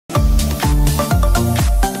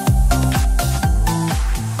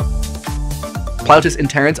Plautus and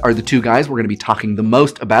Terence are the two guys we're going to be talking the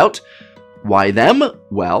most about. Why them?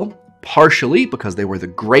 Well, partially because they were the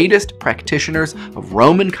greatest practitioners of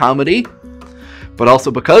Roman comedy, but also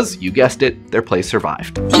because, you guessed it, their plays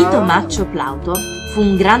survived. Tito Maccio Plauto fu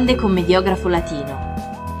un grande commediografo latino.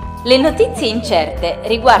 Le notizie incerte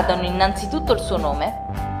riguardano innanzitutto il suo nome.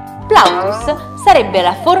 Plautus sarebbe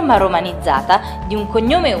la forma romanizzata di un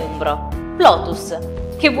cognome umbro, Plotus,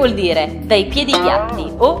 che vuol dire dai piedi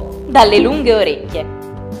piatti o dalle lunghe orecchie.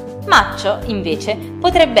 Maccio, invece,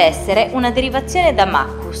 potrebbe essere una derivazione da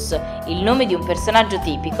Maccus, il nome di un personaggio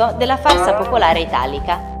tipico della farsa popolare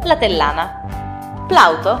italica, la Tellana.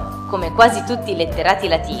 Plauto, come quasi tutti i letterati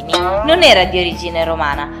latini, non era di origine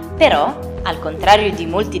romana, però, al contrario di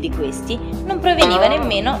molti di questi, non proveniva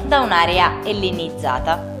nemmeno da un'area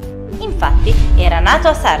ellenizzata. Infatti, era nato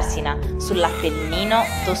a Sarsina, sull'Appennino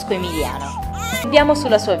tosco-emiliano. Andiamo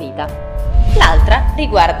sulla sua vita. L'altra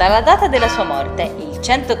riguarda la data della sua morte, il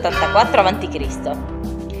 184 a.C.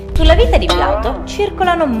 Sulla vita di Plauto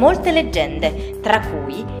circolano molte leggende, tra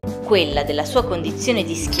cui quella della sua condizione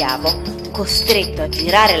di schiavo, costretto a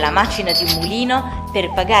girare la macina di un mulino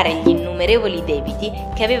per pagare gli innumerevoli debiti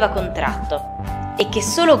che aveva contratto e che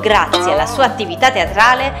solo grazie alla sua attività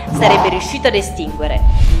teatrale sarebbe riuscito ad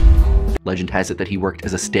estinguere. Legend has it that he worked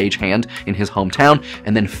as a stagehand in his hometown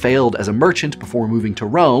and then failed as a merchant before moving to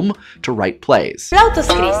Rome to write plays. Plauto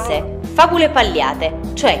scrisse fabule pagliate,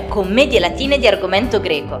 cioè commedie latine di argomento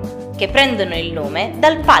greco, che prendono il nome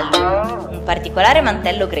dal pallium, un particolare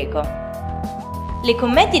mantello greco. Le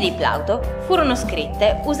commedie di Plauto furono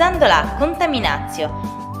scritte usando la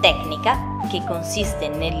contaminatio, tecnica che consiste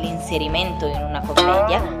nell'inserimento in una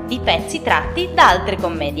commedia di pezzi tratti da altre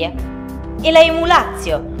commedie, e la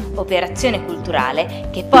emulatio, operazione culturale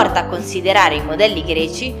che porta a considerare i modelli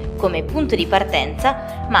greci come punto di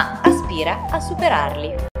partenza, ma aspira a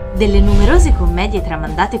superarli. Delle numerose commedie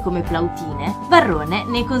tramandate come plautine, Varrone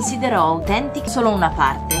ne considerò autentiche solo una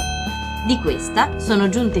parte. Di questa sono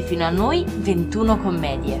giunte fino a noi 21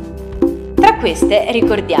 commedie. Tra queste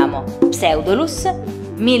ricordiamo Pseudolus,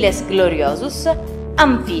 Miles Gloriosus,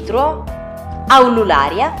 Amfitruo,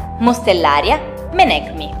 Aulularia, Mostellaria,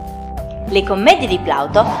 Menecmi. Le commedie di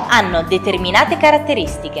Plauto hanno determinate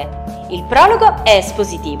caratteristiche. Il prologo è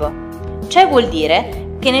espositivo, cioè vuol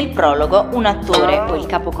dire che nel prologo un attore o il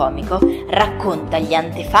capocomico racconta gli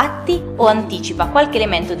antefatti o anticipa qualche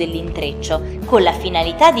elemento dell'intreccio con la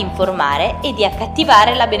finalità di informare e di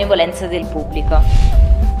accattivare la benevolenza del pubblico.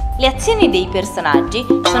 Le azioni dei personaggi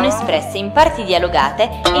sono espresse in parti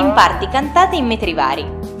dialogate e in parti cantate in metri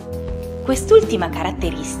vari. Quest'ultima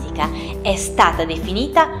caratteristica è stata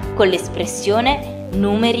definita con l'espressione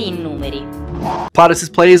numeri in numeri. Plautus's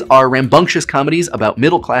plays are rambunctious comedies about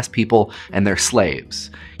middle-class people and their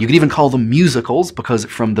slaves. You could even call them musicals because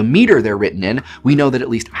from the meter they're written in, we know that at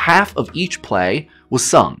least half of each play was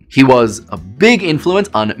sung. He was a big influence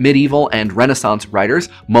on medieval and Renaissance writers.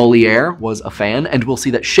 Molière was a fan, and we'll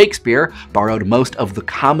see that Shakespeare borrowed most of the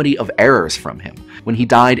comedy of errors from him. When he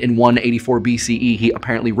died in 184 BCE, he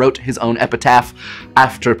apparently wrote his own epitaph,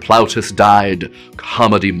 "After Plautus died,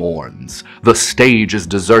 comedy mourns. The stage is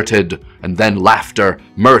deserted, and then laughter,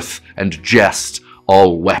 mirth, and jest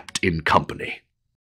all wept in company."